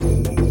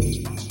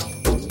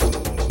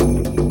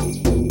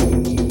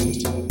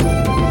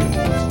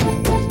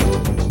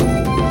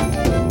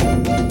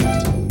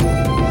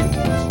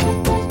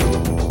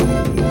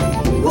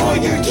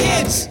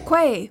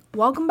Hey,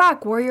 welcome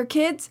back, Warrior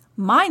Kids.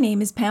 My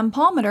name is Pam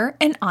Palmater,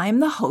 and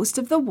I'm the host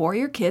of the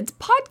Warrior Kids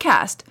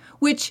podcast,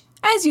 which,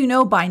 as you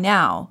know by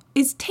now,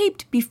 is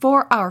taped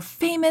before our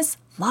famous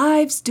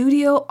live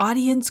studio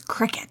audience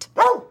cricket.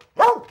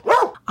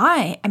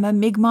 I am a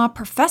Mi'kmaq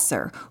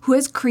professor who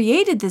has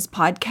created this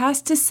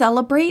podcast to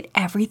celebrate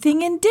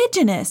everything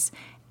Indigenous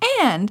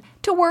and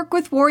to work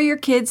with Warrior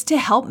Kids to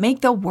help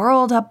make the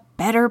world a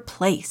better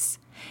place.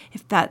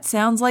 If that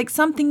sounds like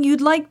something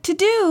you'd like to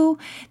do,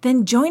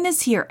 then join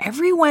us here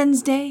every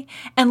Wednesday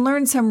and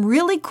learn some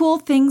really cool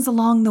things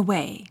along the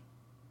way.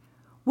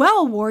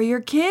 Well, Warrior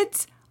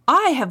Kids,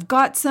 I have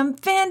got some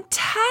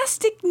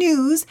fantastic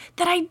news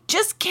that I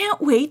just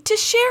can't wait to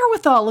share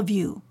with all of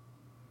you.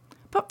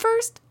 But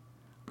first,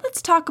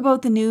 let's talk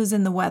about the news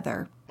and the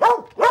weather.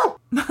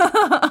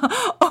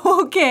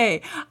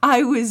 Okay,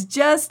 I was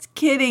just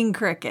kidding,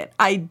 Cricket.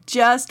 I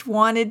just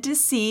wanted to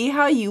see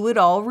how you would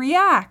all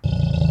react.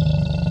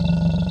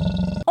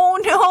 Oh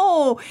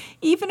no,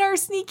 even our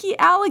sneaky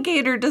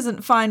alligator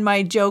doesn't find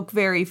my joke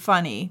very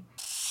funny.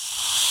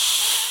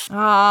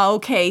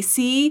 Okay,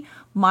 see,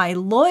 my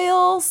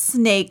loyal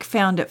snake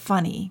found it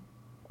funny.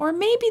 Or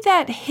maybe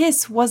that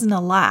hiss wasn't a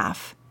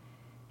laugh.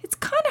 It's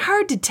kind of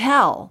hard to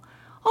tell.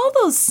 All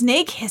those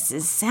snake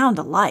hisses sound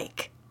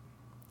alike.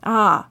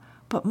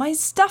 But my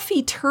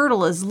stuffy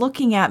turtle is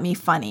looking at me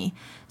funny,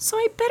 so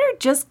I better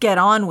just get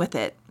on with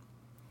it.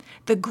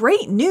 The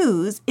great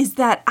news is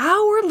that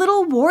our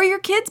little Warrior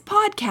Kids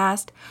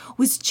podcast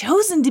was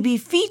chosen to be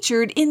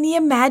featured in the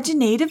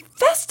Imaginative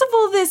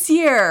Festival this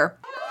year.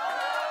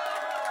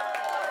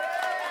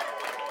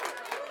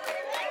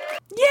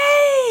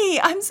 Yay!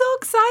 I'm so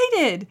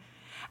excited.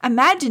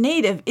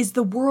 Imaginative is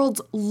the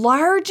world's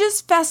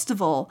largest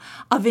festival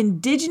of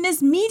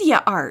Indigenous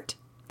media art.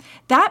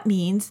 That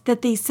means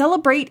that they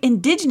celebrate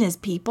Indigenous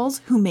peoples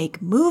who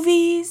make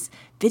movies,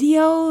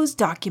 videos,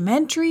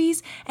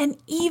 documentaries, and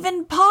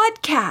even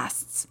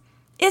podcasts.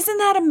 Isn't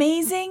that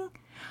amazing?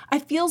 I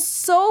feel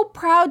so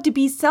proud to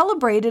be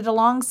celebrated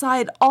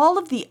alongside all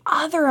of the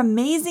other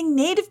amazing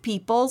Native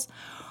peoples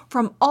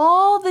from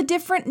all the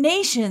different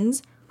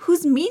nations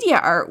whose media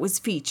art was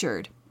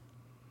featured.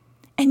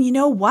 And you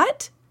know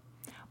what?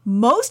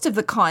 Most of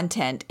the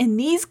content in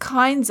these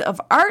kinds of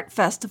art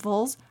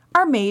festivals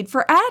are made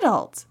for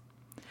adults.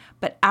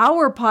 But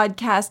our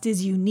podcast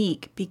is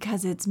unique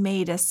because it's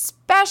made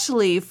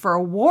especially for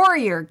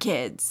Warrior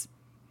Kids.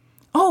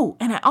 Oh,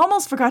 and I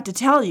almost forgot to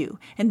tell you,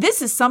 and this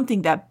is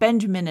something that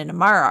Benjamin and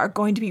Amara are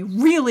going to be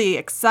really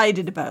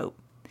excited about.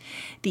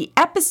 The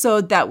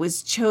episode that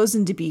was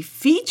chosen to be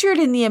featured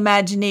in the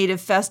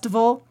Imaginative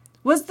Festival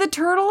was the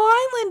Turtle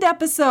Island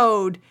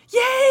episode.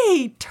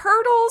 Yay!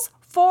 Turtles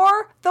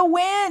for the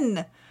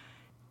win!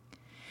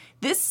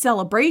 This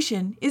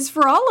celebration is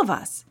for all of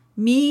us.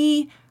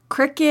 Me,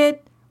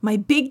 Cricket, my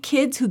big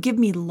kids who give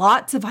me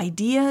lots of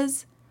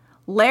ideas,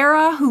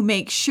 Lara who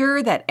makes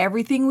sure that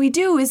everything we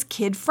do is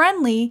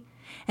kid-friendly,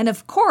 and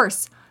of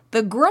course,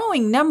 the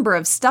growing number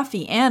of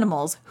stuffy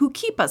animals who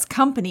keep us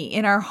company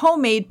in our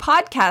homemade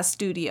podcast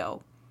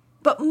studio.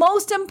 But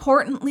most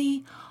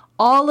importantly,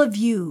 all of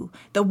you,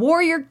 the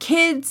Warrior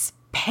Kids,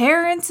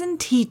 parents, and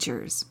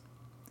teachers.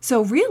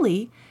 So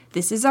really,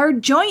 this is our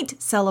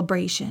joint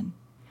celebration.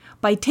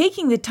 By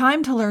taking the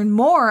time to learn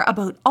more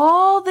about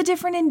all the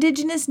different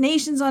Indigenous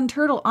nations on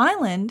Turtle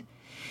Island,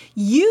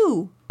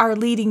 you are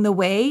leading the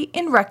way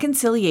in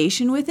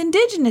reconciliation with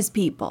Indigenous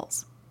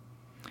peoples.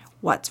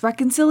 What's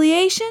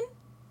reconciliation?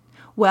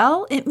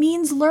 Well, it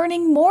means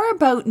learning more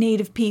about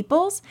Native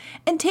peoples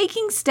and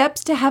taking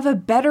steps to have a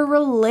better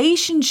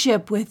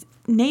relationship with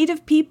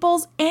Native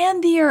peoples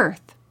and the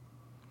earth.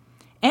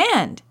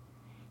 And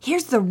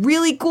here's the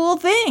really cool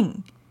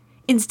thing.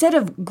 Instead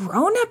of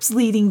grown-ups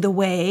leading the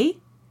way,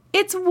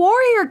 it's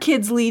Warrior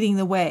Kids leading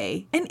the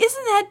way. And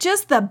isn't that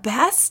just the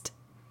best?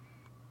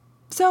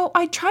 So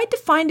I tried to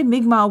find a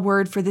Mi'kmaq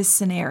word for this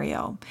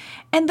scenario.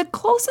 And the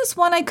closest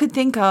one I could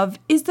think of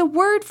is the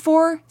word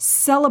for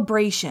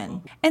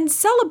celebration. And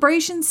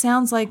celebration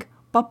sounds like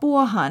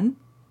papuahan,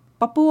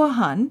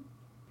 papuahan.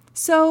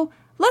 So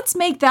let's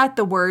make that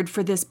the word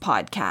for this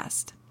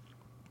podcast.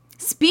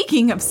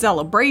 Speaking of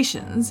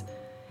celebrations,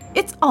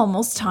 it's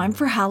almost time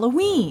for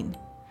Halloween.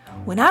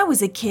 When I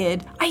was a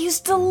kid, I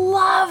used to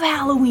love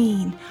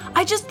Halloween.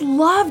 I just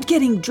loved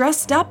getting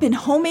dressed up in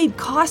homemade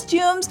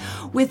costumes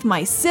with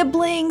my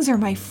siblings or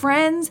my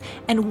friends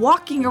and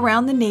walking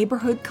around the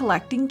neighborhood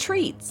collecting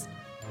treats.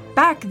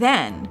 Back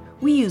then,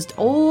 we used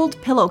old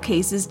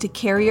pillowcases to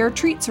carry our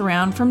treats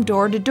around from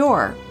door to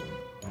door.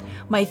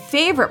 My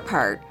favorite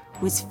part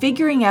was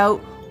figuring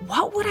out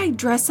what would I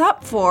dress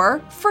up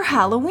for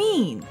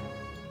Halloween.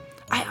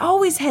 I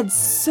always had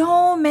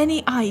so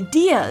many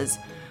ideas,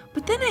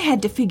 but then I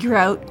had to figure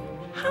out,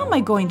 how am I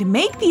going to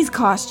make these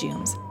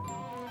costumes?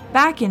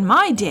 Back in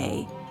my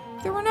day,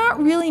 there were not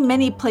really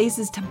many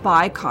places to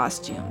buy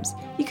costumes.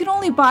 You could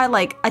only buy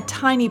like a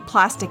tiny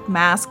plastic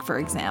mask, for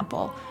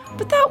example,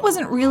 but that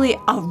wasn't really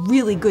a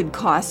really good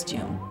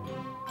costume.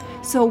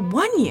 So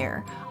one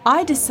year,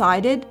 I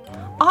decided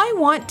I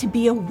want to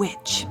be a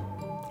witch.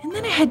 And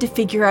then I had to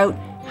figure out,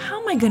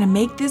 how am I going to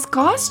make this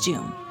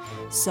costume?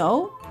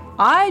 So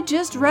I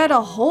just read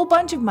a whole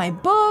bunch of my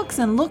books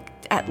and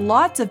looked at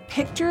lots of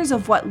pictures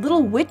of what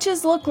little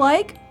witches look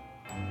like,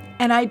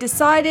 and I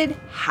decided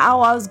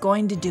how I was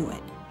going to do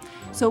it.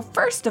 So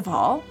first of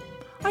all,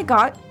 I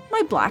got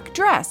my black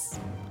dress.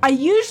 I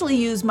usually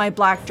use my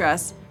black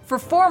dress for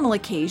formal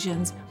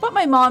occasions, but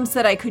my mom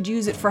said I could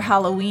use it for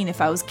Halloween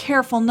if I was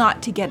careful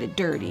not to get it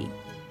dirty.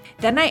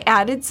 Then I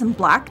added some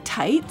black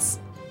tights,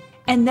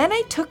 and then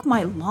I took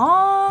my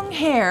long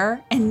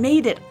hair and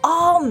made it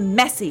all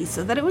messy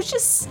so that it was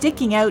just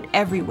sticking out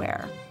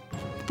everywhere.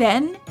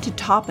 Then, to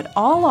top it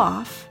all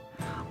off,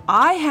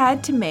 I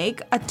had to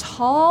make a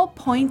tall,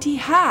 pointy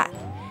hat,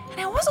 and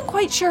I wasn't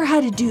quite sure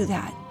how to do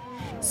that.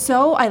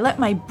 So I let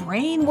my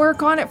brain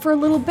work on it for a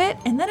little bit,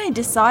 and then I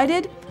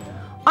decided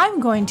I'm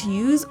going to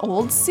use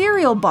old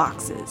cereal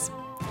boxes.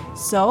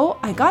 So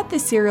I got the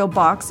cereal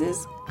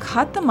boxes,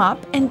 cut them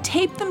up, and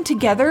taped them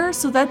together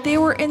so that they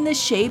were in the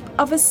shape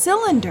of a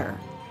cylinder.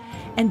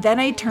 And then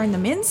I turned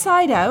them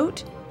inside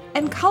out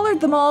and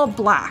colored them all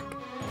black.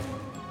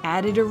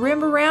 Added a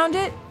rim around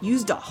it,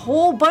 used a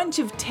whole bunch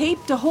of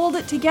tape to hold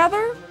it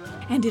together,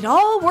 and it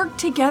all worked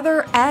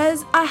together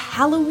as a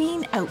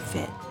Halloween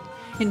outfit.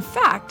 In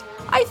fact,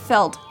 I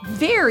felt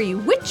very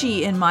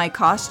witchy in my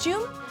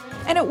costume,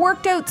 and it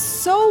worked out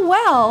so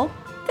well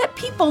that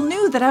people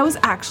knew that I was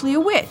actually a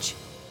witch,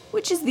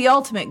 which is the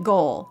ultimate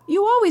goal.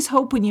 You always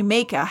hope when you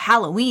make a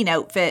Halloween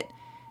outfit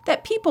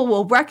that people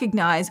will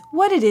recognize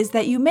what it is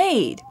that you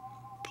made.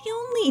 The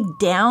only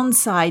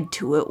downside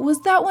to it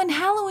was that when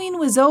Halloween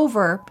was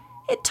over,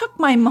 it took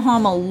my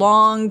mom a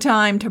long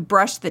time to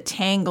brush the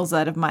tangles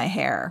out of my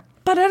hair.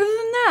 But other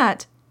than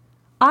that,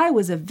 I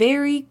was a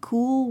very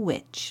cool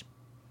witch.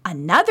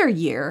 Another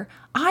year,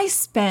 I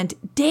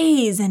spent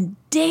days and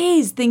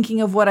days thinking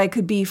of what I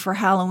could be for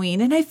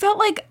Halloween, and I felt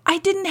like I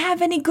didn't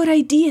have any good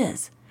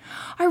ideas.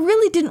 I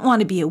really didn't want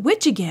to be a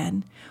witch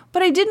again,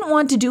 but I didn't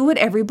want to do what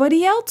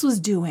everybody else was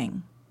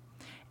doing.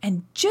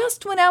 And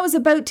just when I was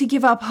about to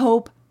give up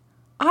hope,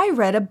 I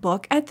read a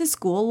book at the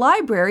school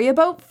library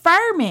about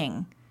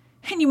farming.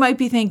 And you might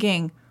be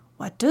thinking,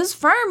 what does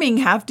farming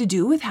have to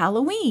do with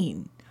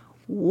Halloween?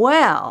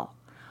 Well,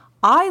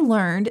 I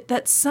learned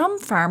that some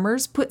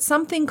farmers put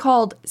something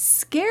called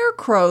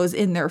scarecrows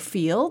in their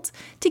fields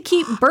to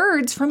keep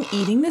birds from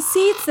eating the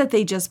seeds that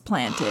they just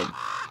planted.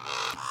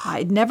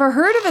 I'd never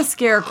heard of a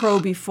scarecrow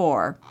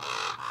before.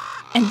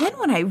 And then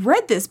when I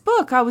read this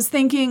book, I was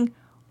thinking,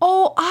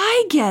 oh,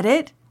 I get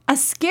it. A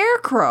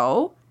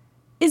scarecrow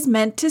is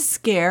meant to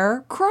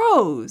scare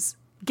crows.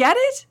 Get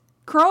it?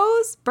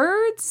 Crows,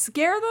 birds,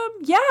 scare them?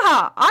 Yeah,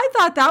 I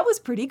thought that was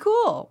pretty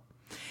cool.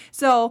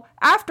 So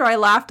after I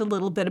laughed a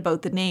little bit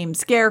about the name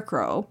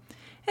Scarecrow,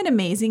 an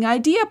amazing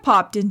idea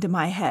popped into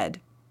my head.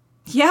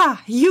 Yeah,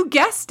 you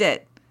guessed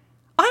it.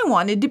 I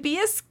wanted to be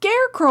a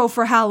scarecrow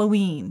for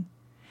Halloween.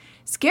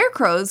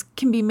 Scarecrows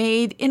can be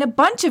made in a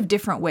bunch of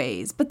different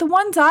ways, but the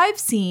ones I've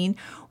seen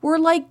were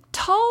like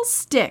tall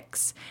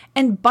sticks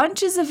and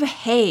bunches of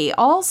hay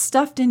all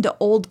stuffed into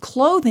old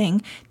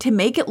clothing to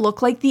make it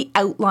look like the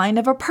outline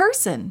of a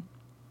person.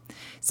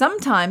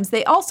 Sometimes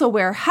they also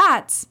wear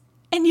hats,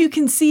 and you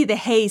can see the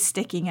hay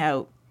sticking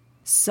out.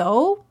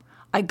 So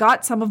I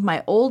got some of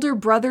my older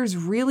brother's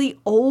really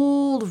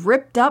old,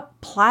 ripped up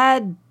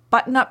plaid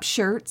button-up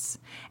shirts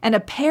and a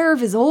pair of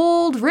his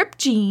old ripped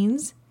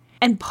jeans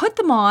and put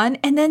them on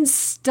and then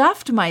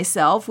stuffed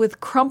myself with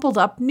crumpled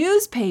up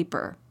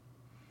newspaper.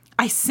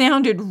 I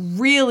sounded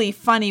really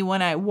funny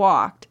when I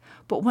walked,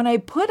 but when I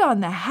put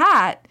on the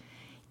hat,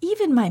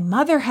 even my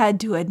mother had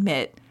to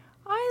admit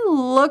I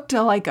looked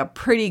like a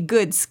pretty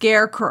good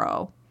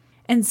scarecrow.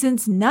 And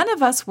since none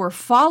of us were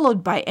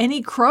followed by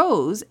any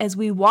crows as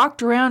we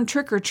walked around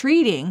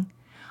trick-or-treating,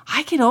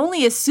 I can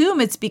only assume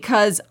it's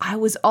because I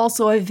was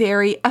also a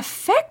very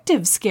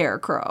effective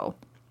scarecrow.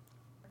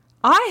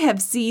 I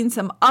have seen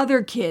some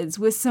other kids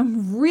with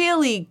some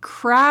really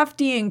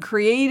crafty and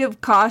creative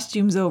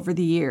costumes over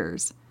the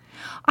years.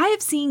 I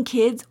have seen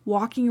kids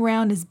walking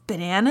around as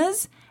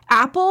bananas,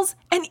 apples,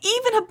 and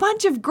even a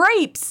bunch of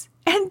grapes.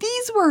 And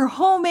these were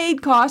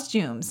homemade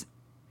costumes.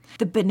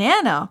 The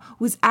banana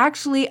was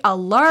actually a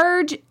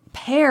large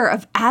pair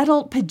of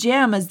adult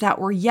pajamas that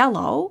were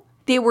yellow.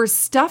 They were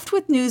stuffed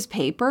with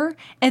newspaper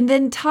and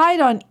then tied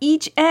on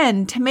each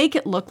end to make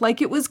it look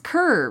like it was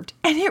curved.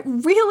 And it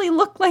really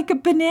looked like a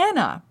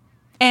banana.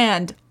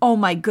 And, oh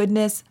my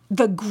goodness,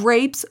 the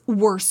grapes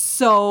were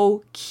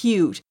so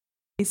cute.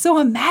 So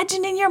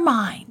imagine in your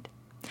mind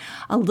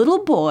a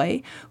little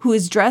boy who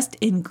is dressed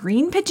in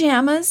green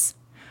pajamas,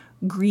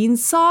 green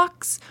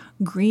socks,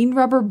 green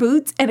rubber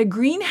boots, and a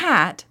green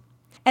hat,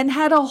 and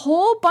had a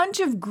whole bunch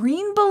of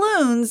green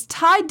balloons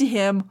tied to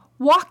him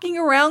walking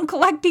around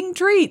collecting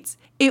treats.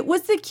 It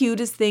was the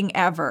cutest thing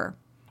ever.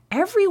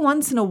 Every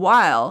once in a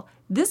while,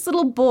 this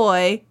little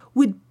boy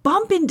would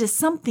bump into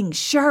something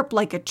sharp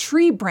like a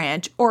tree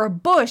branch or a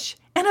bush,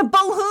 and a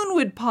balloon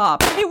would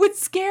pop. It would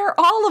scare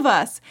all of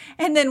us,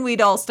 and then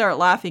we'd all start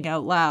laughing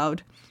out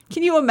loud.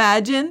 Can you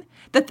imagine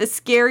that the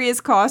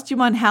scariest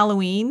costume on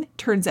Halloween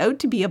turns out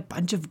to be a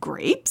bunch of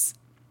grapes?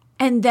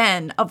 And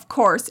then, of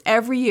course,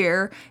 every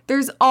year,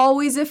 there's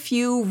always a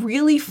few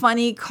really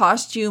funny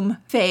costume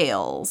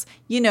fails.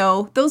 You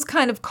know, those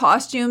kind of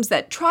costumes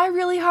that try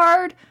really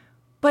hard,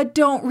 but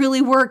don't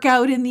really work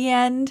out in the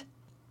end.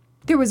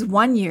 There was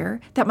one year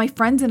that my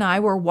friends and I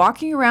were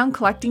walking around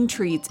collecting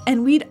treats,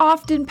 and we'd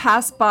often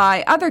pass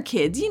by other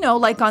kids, you know,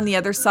 like on the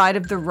other side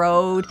of the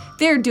road.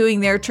 They're doing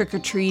their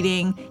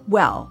trick-or-treating.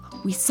 Well,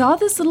 we saw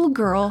this little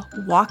girl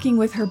walking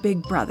with her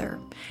big brother,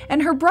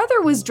 and her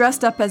brother was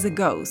dressed up as a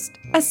ghost.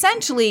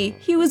 Essentially,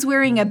 he was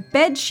wearing a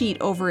bed sheet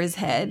over his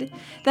head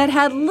that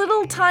had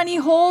little tiny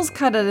holes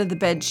cut out of the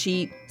bed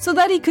sheet so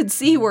that he could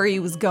see where he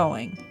was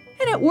going.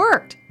 And it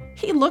worked.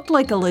 He looked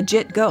like a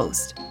legit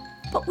ghost.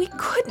 But we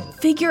couldn't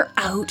figure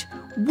out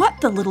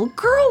what the little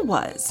girl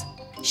was.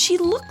 She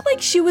looked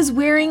like she was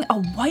wearing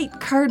a white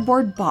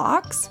cardboard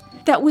box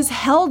that was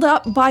held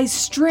up by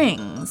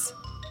strings.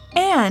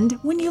 And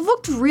when you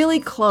looked really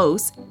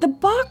close, the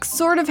box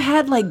sort of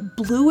had like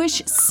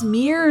bluish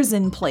smears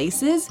in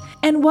places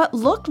and what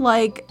looked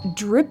like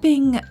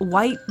dripping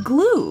white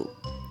glue.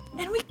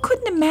 And we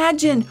couldn't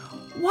imagine,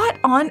 what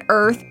on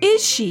earth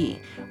is she?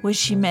 Was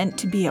she meant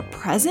to be a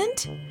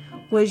present?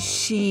 Was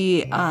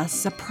she a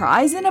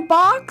surprise in a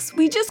box?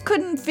 We just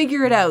couldn't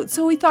figure it out.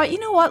 So we thought, you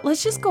know what,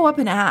 let's just go up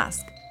and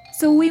ask.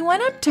 So we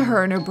went up to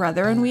her and her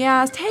brother and we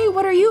asked, hey,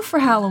 what are you for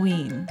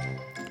Halloween?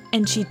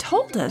 And she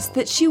told us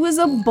that she was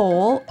a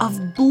bowl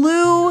of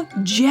blue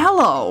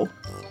Jell-O.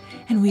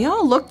 And we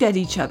all looked at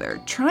each other,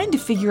 trying to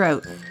figure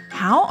out,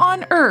 how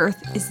on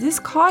earth is this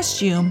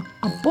costume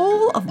a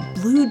bowl of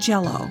blue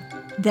Jell-O?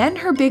 Then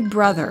her big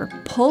brother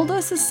pulled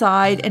us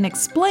aside and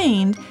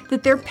explained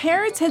that their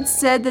parents had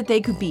said that they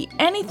could be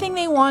anything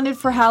they wanted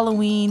for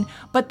Halloween,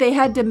 but they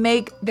had to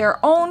make their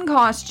own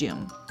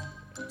costume.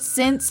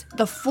 Since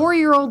the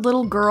 4-year-old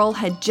little girl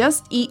had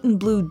just eaten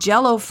blue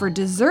Jell-O for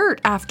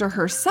dessert after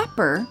her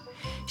supper,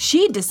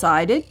 she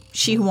decided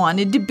she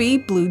wanted to be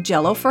blue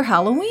Jell-O for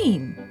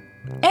Halloween.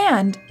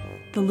 And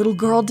the little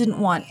girl didn't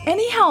want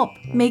any help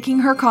making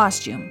her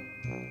costume.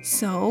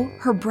 So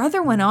her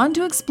brother went on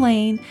to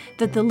explain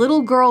that the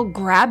little girl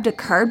grabbed a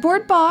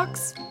cardboard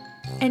box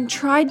and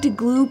tried to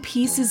glue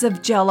pieces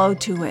of Jell-O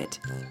to it.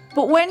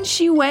 But when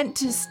she went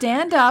to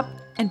stand up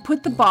and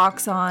put the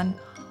box on,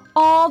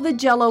 all the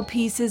Jell-O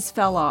pieces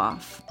fell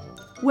off.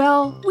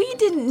 Well, we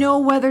didn't know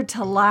whether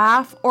to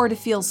laugh or to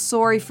feel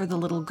sorry for the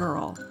little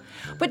girl.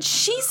 But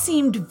she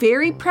seemed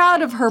very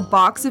proud of her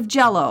box of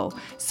Jell-O,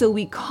 so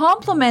we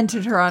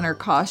complimented her on her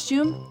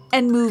costume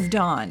and moved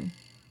on.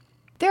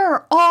 There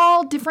are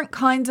all different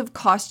kinds of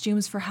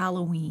costumes for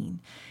Halloween.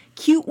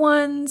 Cute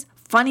ones,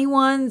 funny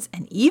ones,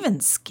 and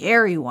even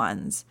scary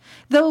ones.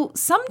 Though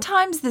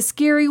sometimes the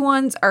scary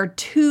ones are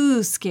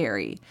too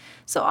scary.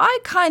 So I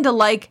kind of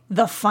like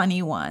the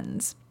funny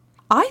ones.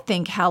 I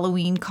think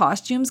Halloween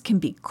costumes can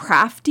be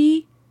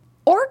crafty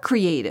or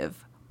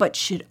creative, but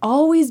should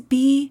always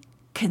be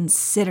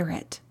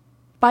considerate.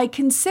 By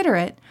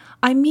considerate,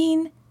 I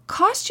mean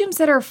costumes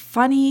that are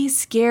funny,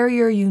 scary,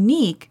 or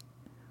unique,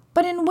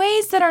 but in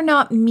ways that are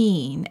not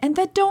mean and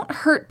that don't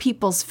hurt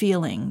people's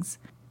feelings.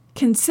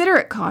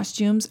 Considerate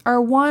costumes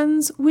are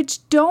ones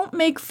which don't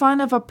make fun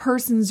of a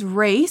person's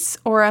race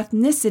or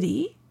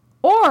ethnicity,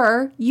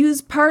 or use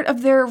part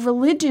of their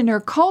religion or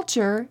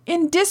culture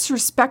in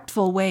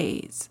disrespectful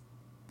ways.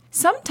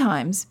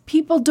 Sometimes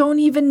people don't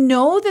even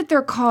know that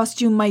their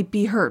costume might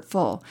be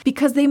hurtful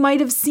because they might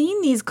have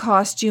seen these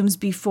costumes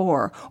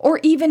before or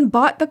even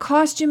bought the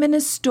costume in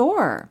a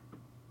store.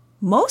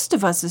 Most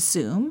of us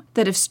assume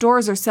that if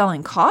stores are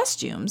selling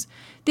costumes,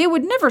 they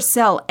would never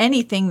sell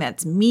anything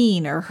that's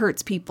mean or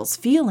hurts people's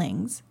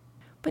feelings.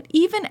 But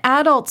even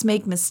adults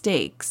make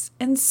mistakes,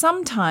 and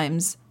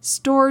sometimes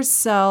stores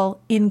sell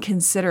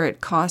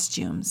inconsiderate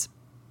costumes.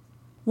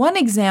 One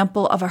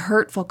example of a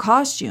hurtful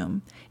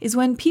costume is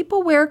when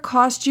people wear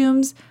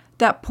costumes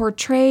that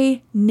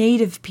portray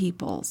Native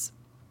peoples.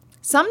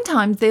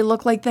 Sometimes they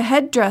look like the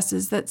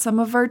headdresses that some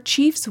of our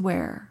chiefs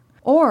wear.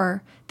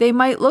 Or they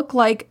might look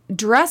like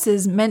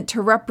dresses meant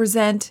to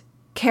represent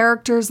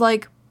characters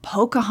like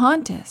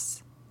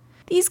Pocahontas.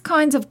 These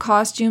kinds of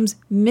costumes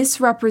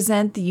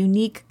misrepresent the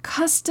unique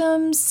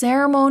customs,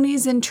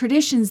 ceremonies, and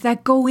traditions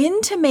that go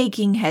into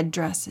making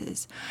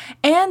headdresses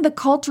and the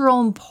cultural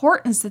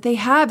importance that they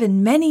have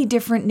in many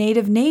different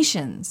Native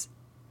nations.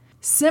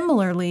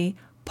 Similarly,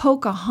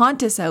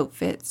 Pocahontas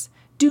outfits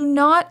do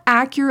not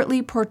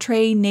accurately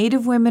portray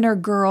Native women or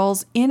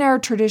girls in our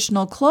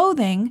traditional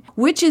clothing,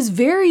 which is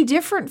very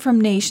different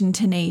from nation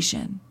to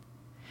nation.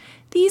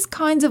 These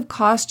kinds of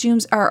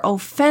costumes are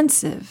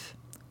offensive,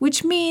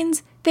 which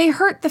means they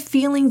hurt the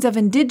feelings of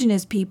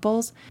Indigenous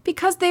peoples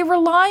because they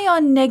rely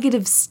on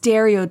negative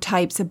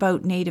stereotypes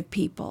about Native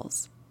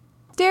peoples.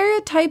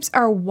 Stereotypes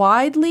are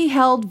widely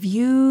held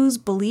views,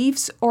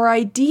 beliefs, or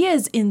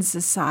ideas in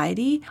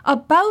society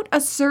about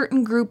a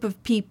certain group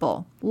of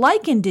people,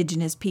 like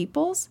Indigenous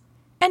peoples,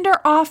 and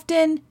are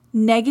often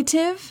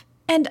negative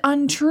and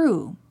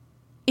untrue.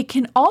 It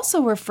can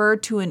also refer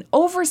to an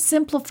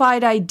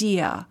oversimplified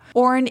idea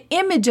or an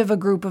image of a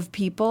group of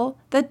people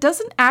that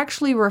doesn't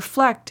actually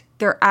reflect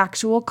their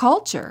actual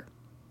culture.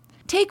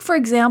 Take, for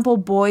example,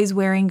 boys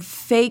wearing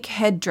fake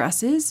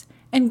headdresses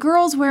and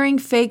girls wearing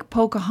fake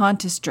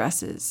Pocahontas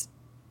dresses.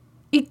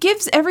 It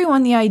gives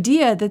everyone the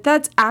idea that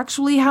that's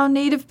actually how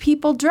Native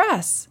people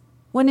dress,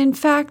 when in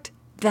fact,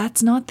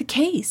 that's not the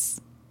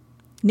case.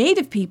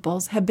 Native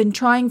peoples have been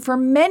trying for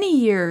many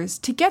years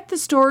to get the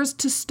stores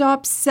to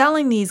stop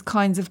selling these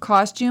kinds of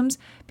costumes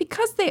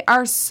because they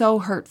are so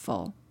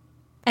hurtful.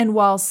 And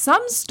while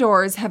some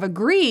stores have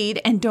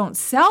agreed and don't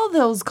sell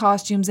those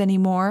costumes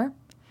anymore,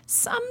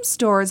 some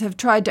stores have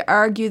tried to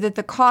argue that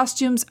the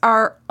costumes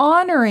are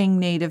honoring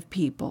Native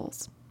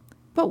peoples.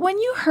 But when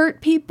you hurt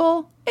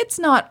people, it's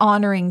not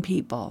honoring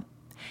people.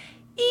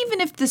 Even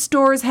if the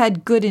stores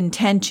had good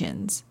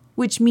intentions,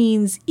 which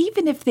means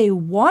even if they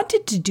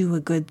wanted to do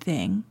a good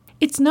thing,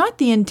 it's not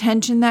the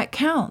intention that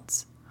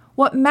counts.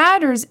 What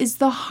matters is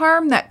the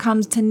harm that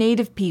comes to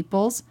Native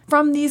peoples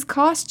from these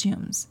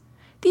costumes.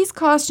 These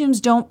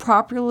costumes don't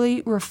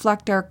properly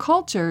reflect our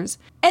cultures,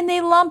 and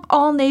they lump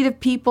all Native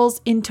peoples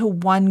into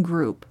one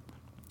group.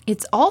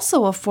 It's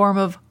also a form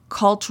of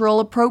cultural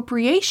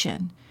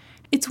appropriation.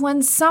 It's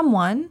when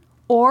someone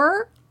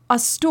or a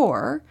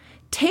store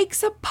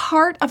takes a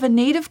part of a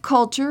Native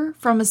culture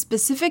from a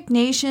specific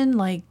nation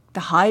like the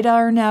Haida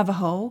or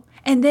Navajo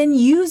and then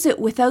use it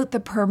without the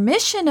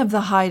permission of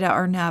the Haida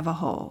or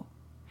Navajo.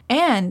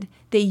 And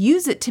they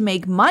use it to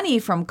make money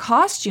from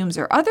costumes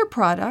or other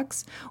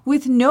products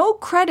with no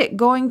credit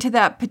going to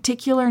that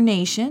particular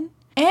nation,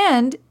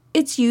 and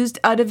it's used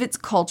out of its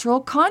cultural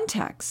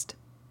context.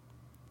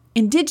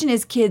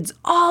 Indigenous kids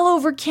all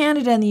over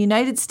Canada and the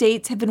United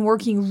States have been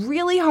working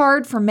really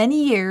hard for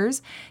many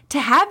years to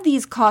have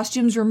these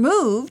costumes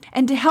removed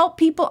and to help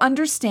people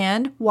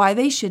understand why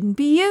they shouldn't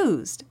be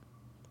used.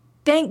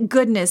 Thank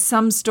goodness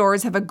some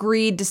stores have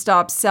agreed to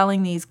stop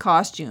selling these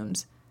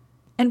costumes.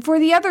 And for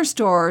the other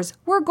stores,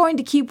 we're going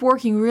to keep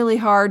working really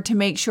hard to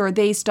make sure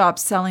they stop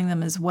selling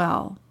them as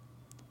well.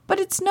 But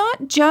it's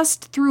not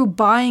just through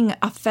buying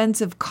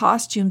offensive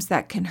costumes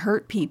that can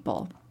hurt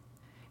people.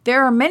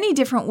 There are many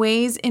different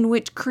ways in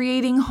which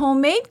creating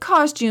homemade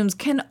costumes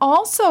can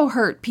also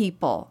hurt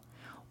people.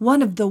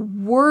 One of the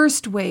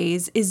worst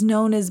ways is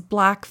known as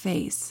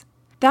blackface.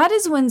 That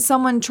is when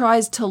someone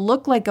tries to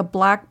look like a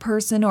black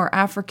person or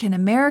African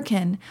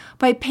American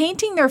by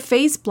painting their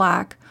face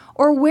black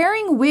or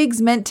wearing wigs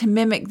meant to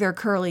mimic their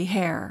curly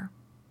hair.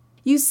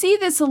 You see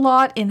this a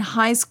lot in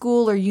high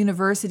school or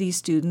university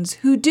students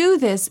who do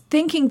this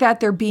thinking that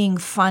they're being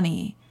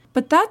funny.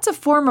 But that's a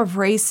form of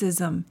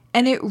racism,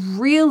 and it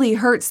really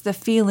hurts the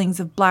feelings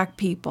of black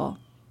people.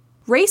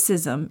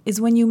 Racism is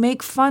when you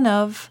make fun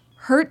of,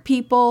 hurt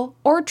people,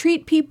 or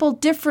treat people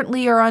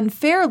differently or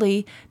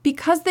unfairly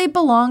because they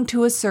belong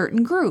to a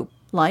certain group,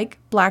 like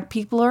black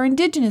people or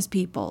Indigenous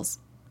peoples.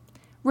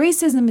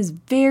 Racism is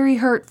very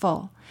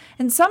hurtful,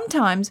 and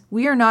sometimes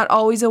we are not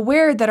always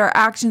aware that our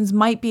actions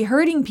might be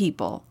hurting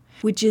people,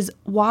 which is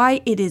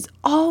why it is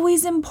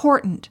always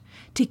important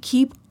to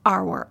keep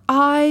our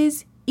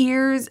eyes,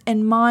 ears,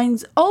 and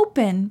minds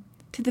open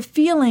to the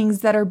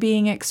feelings that are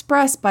being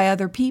expressed by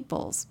other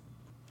peoples.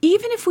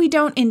 Even if we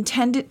don't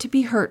intend it to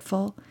be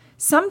hurtful,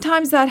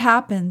 sometimes that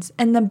happens,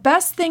 and the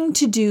best thing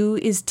to do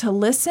is to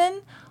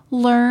listen,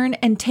 learn,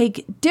 and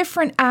take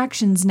different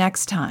actions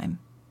next time.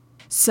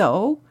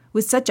 So,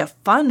 with such a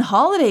fun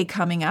holiday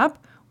coming up,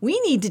 we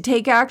need to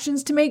take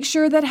actions to make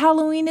sure that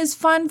Halloween is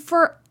fun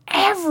for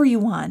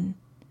everyone.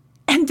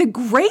 And the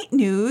great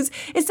news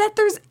is that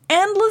there's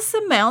endless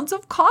amounts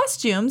of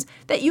costumes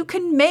that you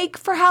can make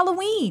for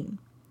Halloween.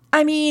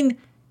 I mean,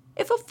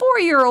 if a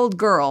 4-year-old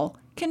girl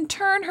can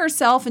turn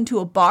herself into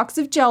a box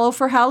of Jell-O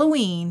for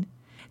Halloween,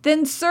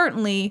 then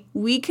certainly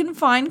we can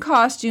find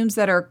costumes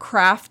that are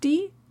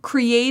crafty,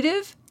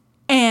 creative,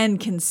 and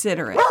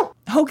considerate.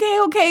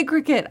 Okay,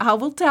 Cricket, I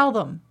will tell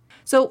them.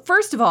 So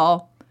first of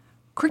all,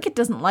 Cricket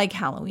doesn't like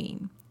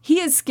Halloween.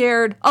 He is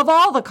scared of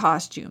all the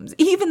costumes,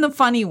 even the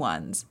funny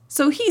ones,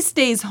 so he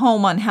stays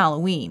home on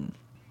Halloween.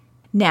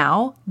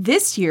 Now,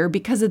 this year,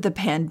 because of the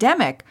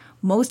pandemic,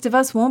 most of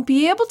us won't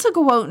be able to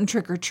go out and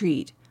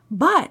trick-or-treat.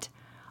 But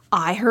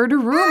I heard a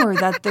rumor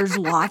that there's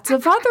lots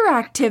of other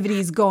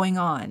activities going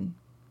on.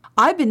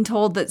 I've been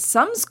told that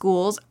some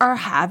schools are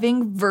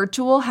having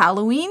virtual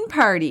Halloween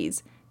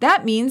parties.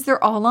 That means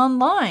they're all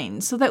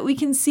online so that we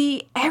can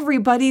see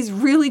everybody's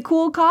really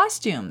cool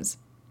costumes.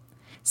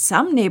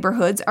 Some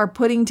neighborhoods are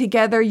putting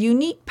together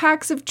unique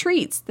packs of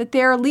treats that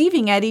they are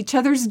leaving at each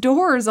other's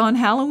doors on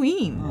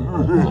Halloween.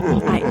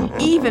 I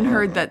even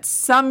heard that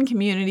some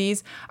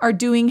communities are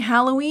doing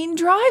Halloween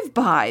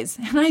drive-bys,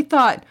 and I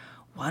thought,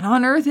 what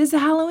on earth is a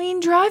Halloween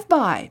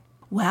drive-by?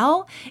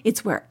 Well,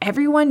 it's where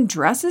everyone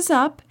dresses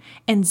up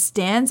and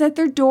stands at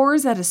their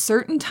doors at a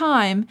certain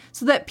time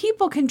so that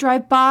people can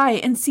drive by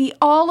and see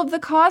all of the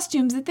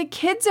costumes that the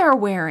kids are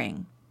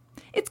wearing.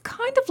 It's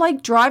kind of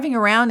like driving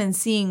around and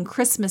seeing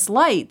Christmas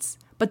lights,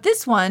 but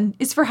this one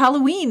is for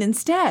Halloween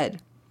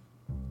instead.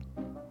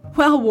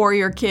 Well,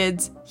 Warrior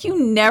Kids,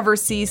 you never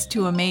cease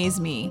to amaze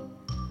me.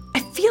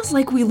 It feels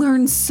like we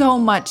learned so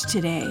much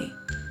today.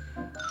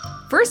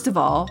 First of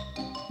all,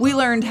 we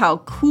learned how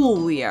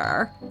cool we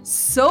are.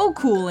 So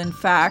cool, in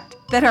fact,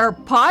 that our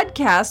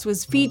podcast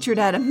was featured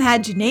at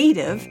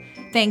Imaginative,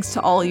 thanks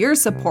to all your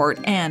support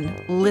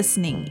and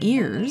listening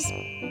ears.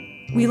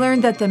 We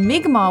learned that the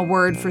Mi'kmaq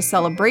word for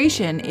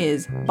celebration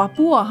is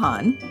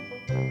Papuahan.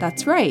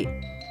 That's right,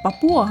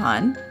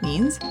 Papuahan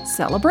means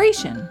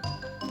celebration.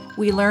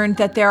 We learned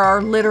that there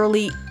are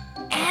literally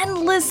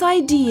endless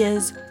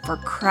ideas for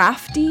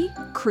crafty,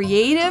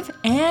 creative,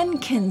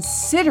 and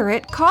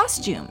considerate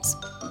costumes.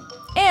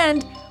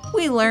 And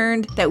we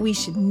learned that we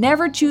should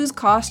never choose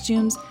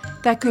costumes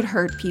that could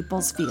hurt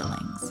people's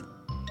feelings.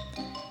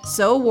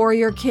 So,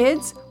 Warrior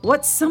Kids,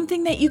 what's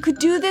something that you could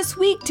do this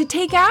week to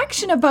take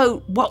action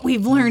about what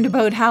we've learned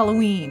about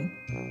Halloween?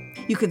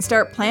 You can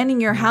start planning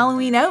your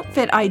Halloween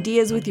outfit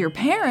ideas with your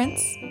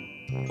parents,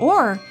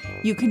 or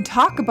you can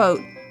talk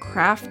about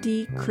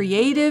crafty,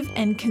 creative,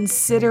 and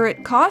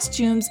considerate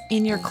costumes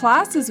in your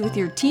classes with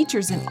your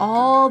teachers and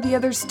all the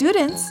other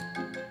students.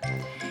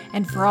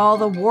 And for all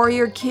the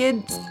Warrior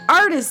Kids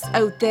artists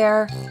out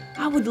there,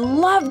 I would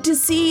love to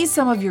see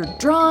some of your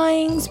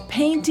drawings,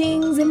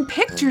 paintings, and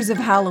pictures of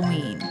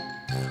Halloween.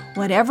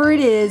 Whatever it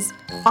is,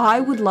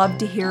 I would love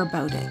to hear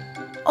about it.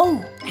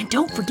 Oh, and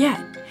don't forget,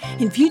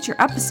 in future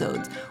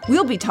episodes,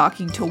 we'll be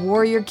talking to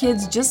Warrior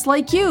Kids just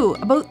like you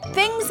about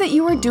things that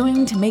you are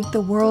doing to make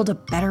the world a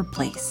better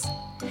place.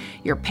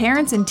 Your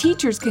parents and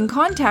teachers can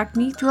contact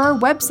me through our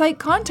website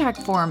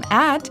contact form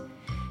at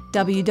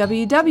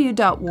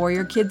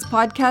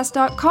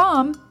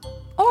www.warriorkidspodcast.com,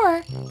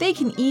 or they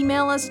can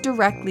email us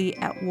directly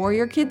at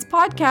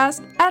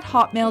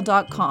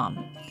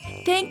warriorkidspodcast@hotmail.com.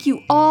 Thank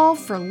you all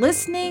for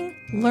listening,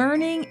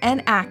 learning,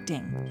 and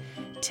acting.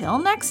 Till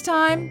next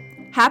time,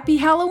 happy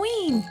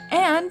Halloween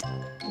and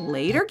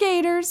later,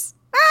 Gators!